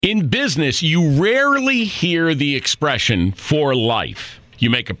In business, you rarely hear the expression for life.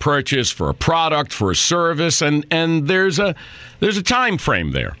 You make a purchase for a product, for a service, and there's a time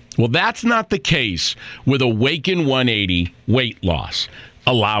frame there. Well, that's not the case with Awaken 180 weight loss.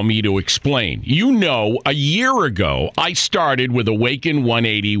 Allow me to explain. You know, a year ago, I started with Awaken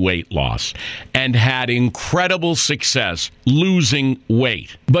 180 weight loss and had incredible success losing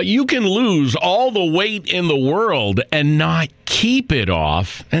weight. But you can lose all the weight in the world and not keep it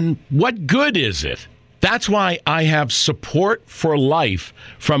off. And what good is it? That's why I have support for life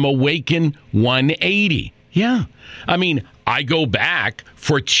from Awaken 180. Yeah. I mean, I go back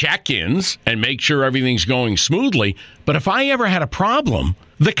for check-ins and make sure everything's going smoothly. But if I ever had a problem,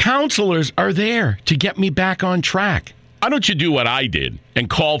 the counselors are there to get me back on track. Why don't you do what I did and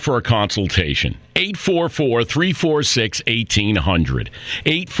call for a consultation? 844-346-1800.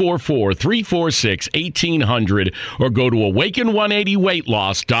 844-346-1800 or go to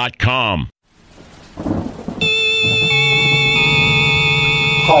awaken180weightloss.com.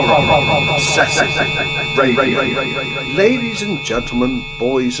 Ladies and gentlemen,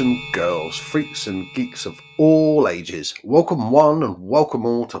 boys and girls, freaks and geeks of all ages, welcome one and welcome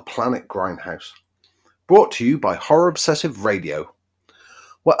all to Planet Grindhouse, brought to you by Horror Obsessive Radio,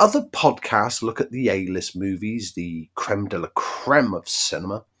 where other podcasts look at the A-list movies, the creme de la creme of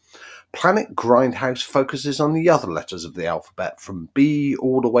cinema. Planet Grindhouse focuses on the other letters of the alphabet from B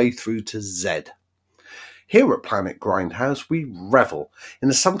all the way through to Z. Here at Planet Grindhouse, we revel in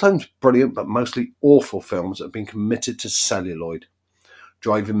the sometimes brilliant but mostly awful films that have been committed to celluloid.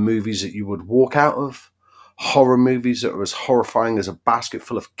 Drive-in movies that you would walk out of, horror movies that are as horrifying as a basket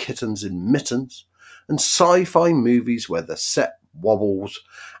full of kittens in mittens, and sci-fi movies where the set wobbles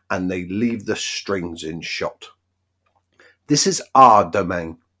and they leave the strings in shot. This is our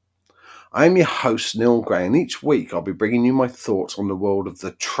domain. I am your host, Neil Gray, and each week I'll be bringing you my thoughts on the world of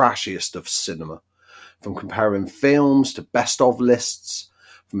the trashiest of cinema. From comparing films to best-of lists,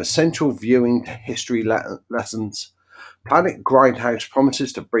 from essential viewing to history lessons, Planet Grindhouse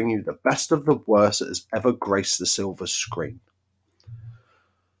promises to bring you the best of the worst that has ever graced the silver screen.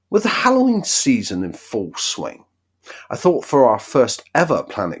 With the Halloween season in full swing, I thought for our first ever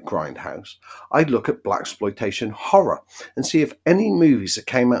Planet Grindhouse, I'd look at Blaxploitation horror and see if any movies that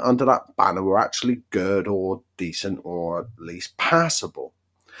came out under that banner were actually good or decent or at least passable.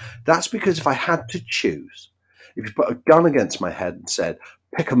 That's because if I had to choose, if you put a gun against my head and said,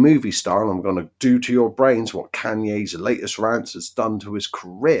 pick a movie star and I'm going to do to your brains what Kanye's latest rants has done to his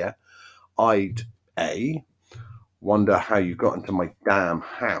career, I'd A, wonder how you got into my damn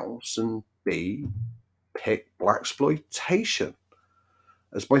house, and B, pick Blaxploitation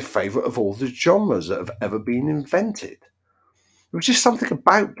as my favourite of all the genres that have ever been invented. There was just something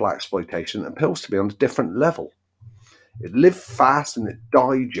about Blaxploitation that appeals to me on a different level. It lived fast and it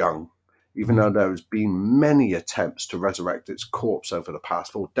died young, even though there has been many attempts to resurrect its corpse over the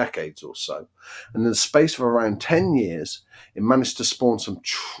past 4 decades or so. And in the space of around 10 years, it managed to spawn some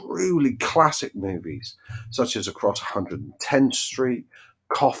truly classic movies, such as Across 110th Street,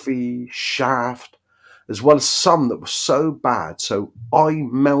 Coffee, Shaft, as well as some that were so bad, so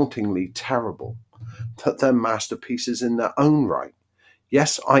eye-meltingly terrible, that they're masterpieces in their own right.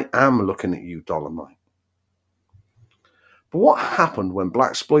 Yes, I am looking at you, Dolomite. But what happened when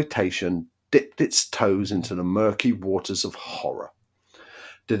Blaxploitation dipped its toes into the murky waters of horror?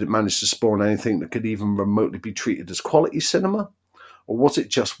 Did it manage to spawn anything that could even remotely be treated as quality cinema? Or was it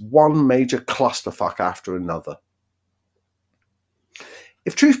just one major clusterfuck after another?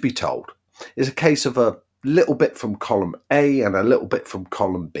 If truth be told, it's a case of a little bit from column A and a little bit from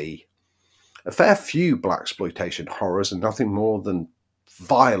column B. A fair few Blaxploitation horrors are nothing more than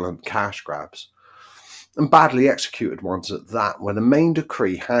violent cash grabs. And badly executed ones at that, where the main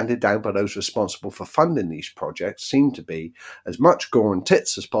decree handed down by those responsible for funding these projects seemed to be as much gore and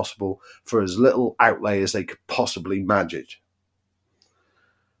tits as possible for as little outlay as they could possibly manage.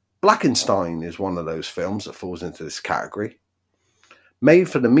 Blackenstein is one of those films that falls into this category. Made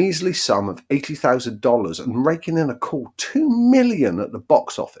for the measly sum of $80,000 and raking in a cool $2 million at the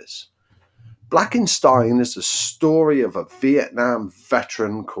box office. Blackenstein is the story of a Vietnam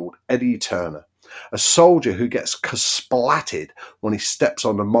veteran called Eddie Turner, a soldier who gets splatted when he steps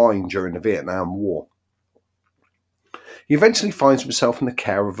on a mine during the Vietnam War. He eventually finds himself in the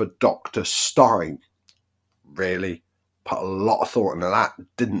care of a Dr. Stein. Really? Put a lot of thought into that,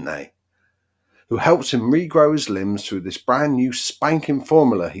 didn't they? Who helps him regrow his limbs through this brand new spanking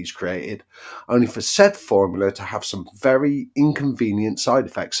formula he's created, only for said formula to have some very inconvenient side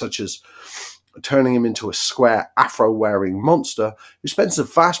effects, such as turning him into a square afro-wearing monster who spends the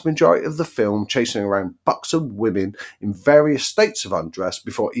vast majority of the film chasing around buxom women in various states of undress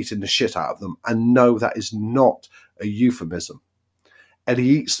before eating the shit out of them. And no, that is not a euphemism. Eddie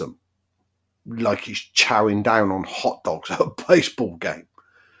eats them like he's chowing down on hot dogs at a baseball game.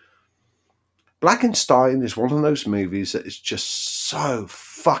 Blaxploitation is one of those movies that is just so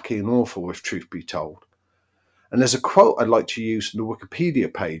fucking awful, if truth be told. And there's a quote I'd like to use from the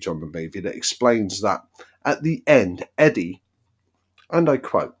Wikipedia page on the movie that explains that at the end, Eddie, and I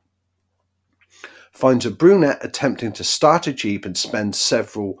quote, finds a brunette attempting to start a Jeep and spends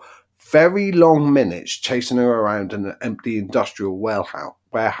several very long minutes chasing her around in an empty industrial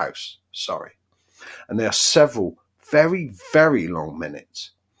warehouse. And there are several very, very long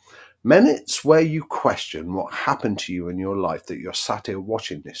minutes. Minutes where you question what happened to you in your life that you're sat here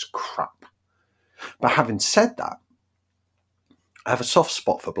watching this crap. But having said that, I have a soft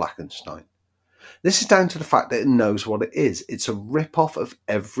spot for Blaxploitation. This is down to the fact that it knows what it is. It's a rip-off of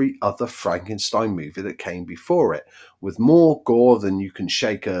every other Frankenstein movie that came before it, with more gore than you can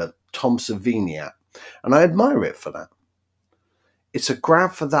shake a Tom Savini at. And I admire it for that. It's a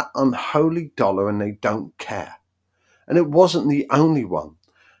grab for that unholy dollar and they don't care. And it wasn't the only one.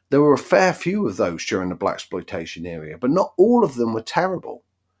 There were a fair few of those during the Blaxploitation era, but not all of them were terrible.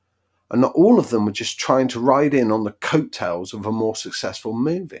 And not all of them were just trying to ride in on the coattails of a more successful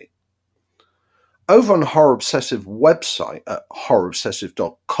movie. Over on the Horror Obsessive website at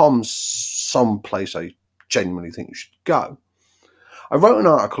horrorobsessive.com, some place I genuinely think you should go, I wrote an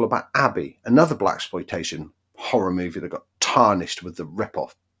article about Abby, another Blaxploitation horror movie that got tarnished with the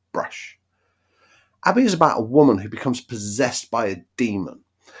rip-off brush. Abby is about a woman who becomes possessed by a demon,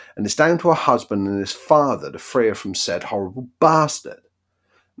 and it's down to her husband and his father to free her from said horrible bastard.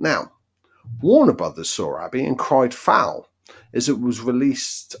 Now, Warner Brothers saw Abby and cried foul, as it was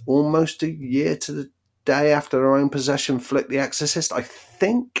released almost a year to the day after their own possession flick The Exorcist. I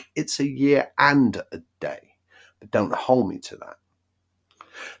think it's a year and a day, but don't hold me to that.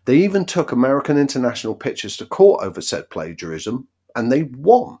 They even took American International Pictures to court over said plagiarism, and they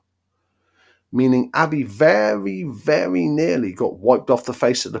won. Meaning Abby very, very nearly got wiped off the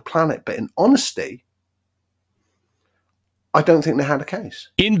face of the planet. But in honesty, I don't think they had a case.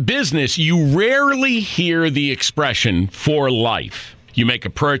 In business, you rarely hear the expression for life. You make a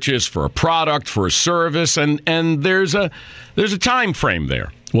purchase for a product, for a service, and there's a time frame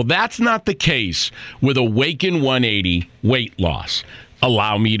there. Well, that's not the case with Awaken 180 weight loss.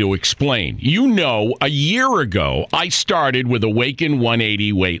 Allow me to explain. You know, a year ago, I started with Awaken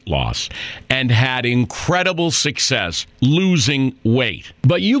 180 weight loss and had incredible success losing weight.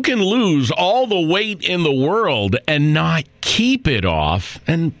 But you can lose all the weight in the world and not keep it off.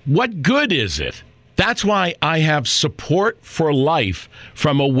 And what good is it? That's why I have support for life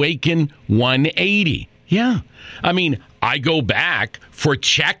from Awaken 180. Yeah. I mean, I go back for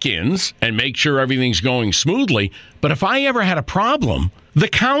check-ins and make sure everything's going smoothly. But if I ever had a problem, the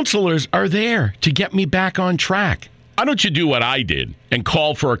counselors are there to get me back on track. Why don't you do what I did and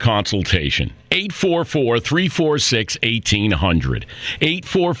call for a consultation? 844-346-1800.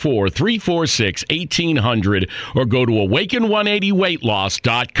 844-346-1800 or go to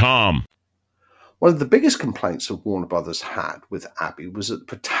awaken180weightloss.com. One of the biggest complaints that Warner Brothers had with Abby was that the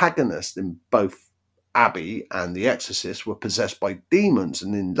protagonists in both Abby and The Exorcist were possessed by demons,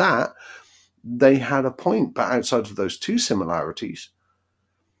 and in that they had a point, but outside of those two similarities,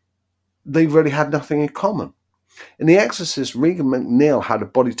 they really had nothing in common. In The Exorcist, Regan McNeil had a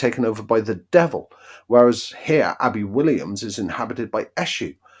body taken over by the devil, whereas here Abby Williams is inhabited by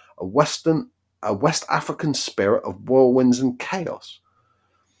Eshu, a West African spirit of whirlwinds and chaos.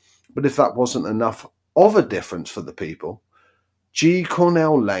 But if that wasn't enough of a difference for the people, G.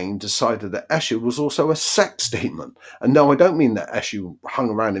 Cornell Lane decided that Eshu was also a sex demon. And no, I don't mean that Eshu hung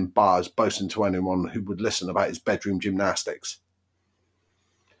around in bars boasting to anyone who would listen about his bedroom gymnastics.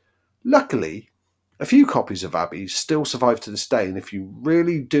 Luckily, a few copies of Abby still survive to this day, and if you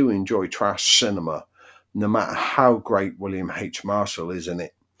really do enjoy trash cinema, no matter how great William H. Marshall is in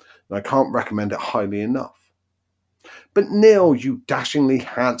it, then I can't recommend it highly enough. But Neil, you dashingly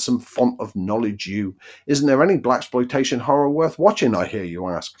handsome font of knowledge, you, isn't there any Blaxploitation horror worth watching, I hear you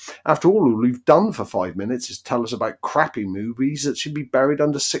ask? After all we've done for 5 minutes is tell us about crappy movies that should be buried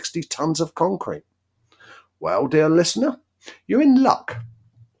under 60 tons of concrete. Well, dear listener, you're in luck,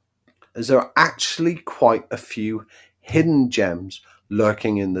 as there are actually quite a few hidden gems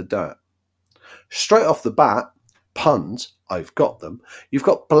lurking in the dirt. Straight off the bat, puns, I've got them, you've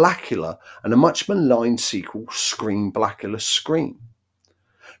got Blackula and a much maligned sequel, Scream Blackula Scream.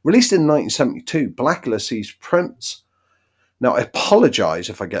 Released in 1972, Blackula sees Prince Now, I apologise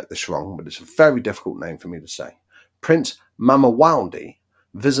if I get this wrong, but it's a very difficult name for me to say. Prince Mamawaldi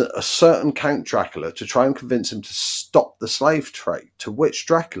visit a certain Count Dracula to try and convince him to stop the slave trade, to which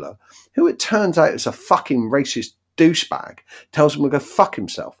Dracula, who it turns out is a fucking racist douchebag, tells him to go fuck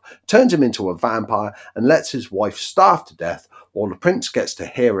himself, turns him into a vampire and lets his wife starve to death, while the prince gets to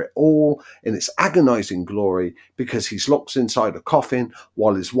hear it all in its agonising glory because he's locked inside a coffin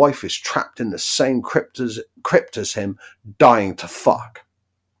while his wife is trapped in the same crypt as him, dying to fuck.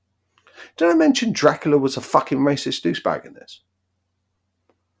 Did I mention Dracula was a fucking racist douchebag in this?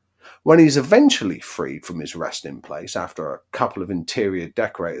 When he's eventually freed from his resting place after a couple of interior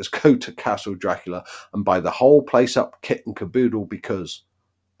decorators go to Castle Dracula and buy the whole place up kit and caboodle because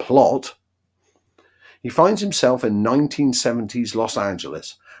plot, he finds himself in 1970s Los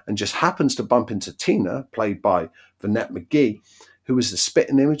Angeles and just happens to bump into Tina, played by Vanette McGee, who is the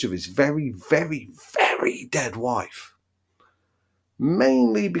spitting image of his very, very, very dead wife.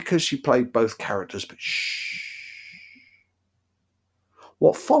 Mainly because she played both characters, but shh.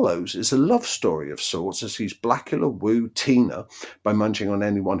 What follows is a love story of sorts as sees Blackula woo Tina by munching on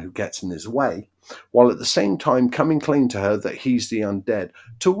anyone who gets in his way, while at the same time coming clean to her that he's the undead,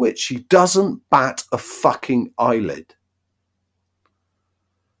 to which she doesn't bat a fucking eyelid.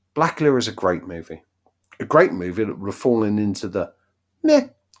 Blackula is a great movie that would have fallen into the meh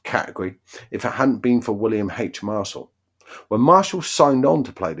category if it hadn't been for William H. Marshall. When Marshall signed on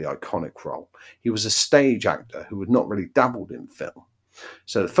to play the iconic role, he was a stage actor who had not really dabbled in film.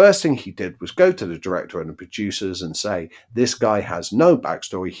 So the first thing he did was go to the director and the producers and say, this guy has no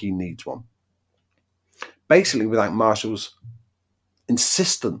backstory, he needs one. Basically, without Marshall's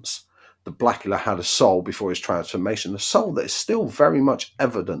insistence that Blackula had a soul before his transformation, a soul that is still very much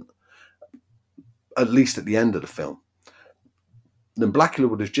evident, at least at the end of the film, then Blackula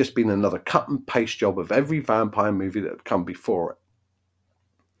would have just been another cut and paste job of every vampire movie that had come before it.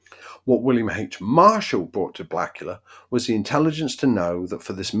 What William H. Marshall brought to Blackula was the intelligence to know that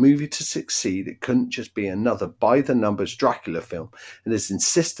for this movie to succeed, it couldn't just be another by-the-numbers Dracula film, and his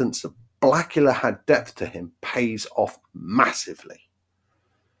insistence that Blackula had depth to him pays off massively.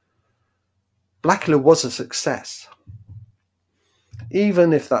 Blackula was a success.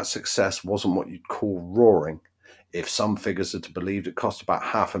 Even if that success wasn't what you'd call roaring, if some figures are to believe it cost about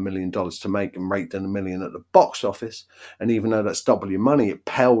 $500,000 to make and raked in $1 million at the box office, and even though that's double your money, it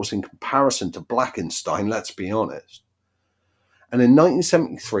pales in comparison to Blackenstein, let's be honest. And in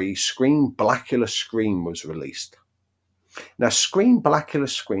 1973, Scream Blackula Scream was released. Now, Scream Blackula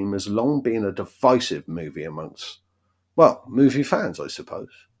Scream has long been a divisive movie amongst, well, movie fans, I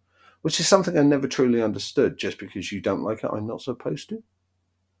suppose, which is something I never truly understood. Just because you don't like it, I'm not supposed to.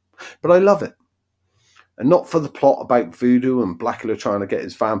 But I love it. And not for the plot about voodoo and Blackula trying to get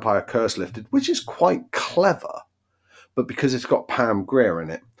his vampire curse lifted, which is quite clever, but because it's got Pam Grier in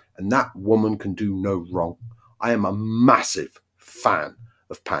it, and that woman can do no wrong. I am a massive fan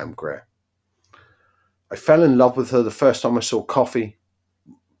of Pam Grier. I fell in love with her the first time I saw Coffee,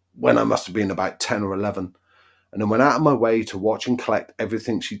 when I must have been about 10 or 11, and then went out of my way to watch and collect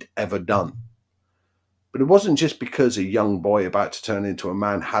everything she'd ever done. But it wasn't just because a young boy about to turn into a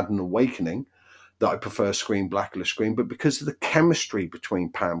man had an awakening that I prefer Scream Blackula Scream, but because of the chemistry between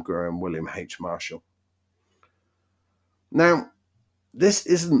Pam Grier and William H. Marshall. Now, this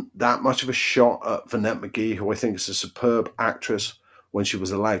isn't that much of a shot at Vanette McGee, who I think is a superb actress when she was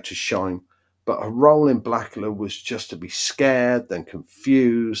allowed to shine, but her role in Blackula was just to be scared, then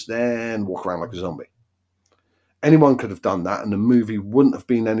confused, then walk around like a zombie. Anyone could have done that, and the movie wouldn't have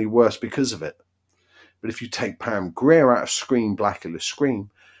been any worse because of it. But if you take Pam Grier out of Scream Blackula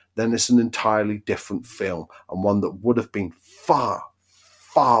Scream, then it's an entirely different film, and one that would have been far,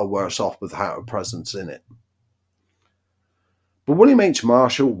 far worse off without her presence in it. But William H.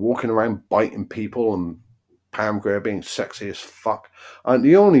 Marshall walking around biting people and Pam Grier being sexy as fuck aren't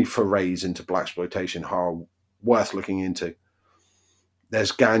the only forays into blaxploitation horror worth looking into.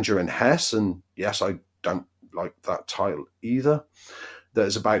 There's Ganja and Hess, and yes, I don't like that title either.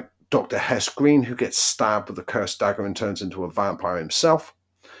 There's about Dr. Hess Green, who gets stabbed with a cursed dagger and turns into a vampire himself.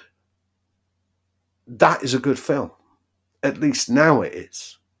 That is a good film. At least now it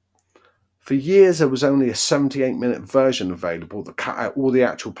is. For years, there was only a 78-minute version available that cut out all the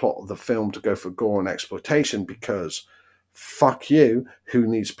actual plot of the film to go for gore and exploitation because, fuck you, who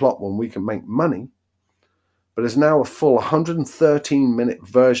needs plot when we can make money? But there's now a full 113-minute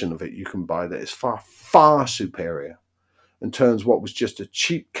version of it you can buy that is far, far superior and turns what was just a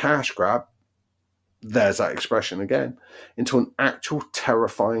cheap cash grab, there's that expression again, into an actual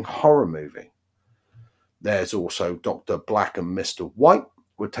terrifying horror movie. There's also Dr. Black and Mr. White,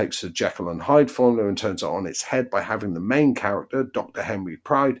 takes the Jekyll and Hyde formula and turns it on its head by having the main character, Dr. Henry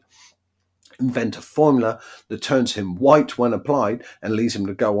Pride, invent a formula that turns him white when applied and leads him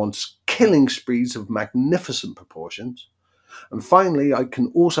to go on killing sprees of magnificent proportions. And finally, I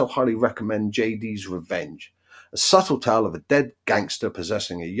can also highly recommend JD's Revenge, a subtle tale of a dead gangster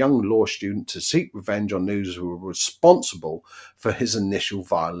possessing a young law student to seek revenge on those who were responsible for his initial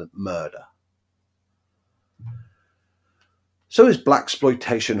violent murder. So is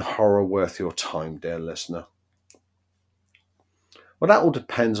Blaxploitation horror worth your time, dear listener? Well, that all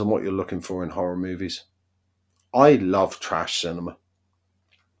depends on what you're looking for in horror movies. I love trash cinema.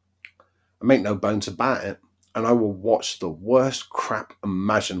 I make no bones about it, and I will watch the worst crap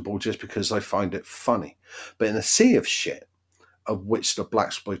imaginable just because I find it funny. But in a sea of shit, of which the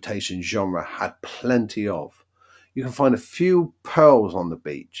Blaxploitation genre had plenty of, you can find a few pearls on the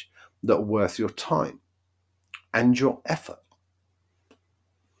beach that are worth your time and your effort.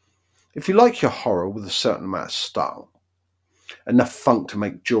 If you like your horror with a certain amount of style, enough funk to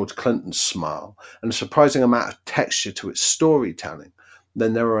make George Clinton smile, and a surprising amount of texture to its storytelling,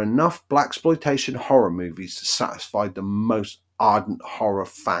 then there are enough Blaxploitation horror movies to satisfy the most ardent horror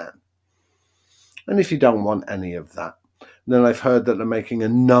fan. And if you don't want any of that, then I've heard that they're making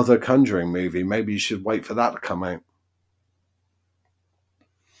another Conjuring movie. Maybe you should wait for that to come out.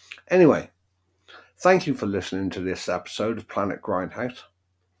 Anyway, thank you for listening to this episode of Planet Grindhouse.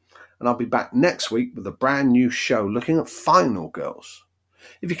 And I'll be back next week with a brand new show looking at Final Girls.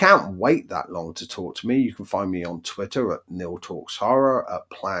 If you can't wait that long to talk to me, you can find me on Twitter at Neil Talks Horror, at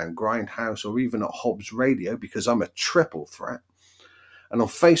Plan Grindhouse, or even at Hobbs Radio, because I'm a triple threat. And on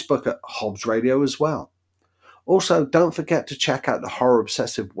Facebook at Hobbs Radio as well. Also, don't forget to check out the Horror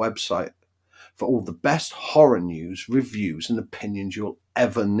Obsessive website for all the best horror news, reviews, and opinions you'll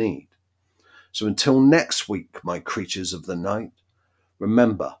ever need. So until next week, my creatures of the night,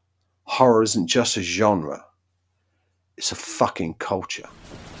 remember, horror isn't just a genre, it's a fucking culture.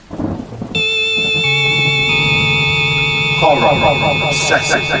 Horror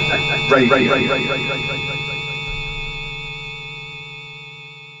Obsessive Radio.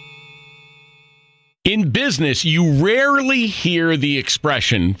 In business, you rarely hear the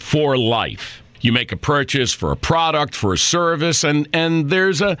expression "for life." You make a purchase for a product, for a service, and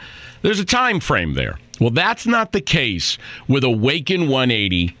there's a time frame there. Well, that's not the case with Awaken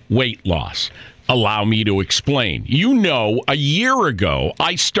 180 weight loss. Allow me to explain. You know, a year ago,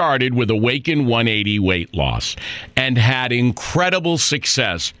 I started with Awaken 180 weight loss and had incredible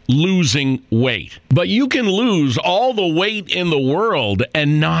success losing weight. But you can lose all the weight in the world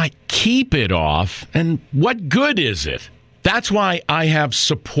and not keep it off. And what good is it? That's why I have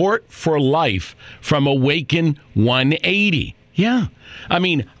support for life from Awaken 180. Yeah. I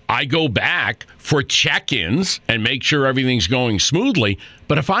mean, I go back for check-ins and make sure everything's going smoothly.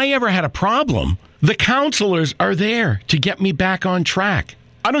 But if I ever had a problem, the counselors are there to get me back on track.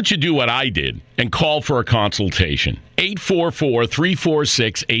 Why don't you do what I did and call for a consultation?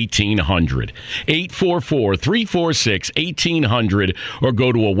 844-346-1800. 844-346-1800 or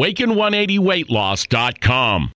go to awaken180weightloss.com.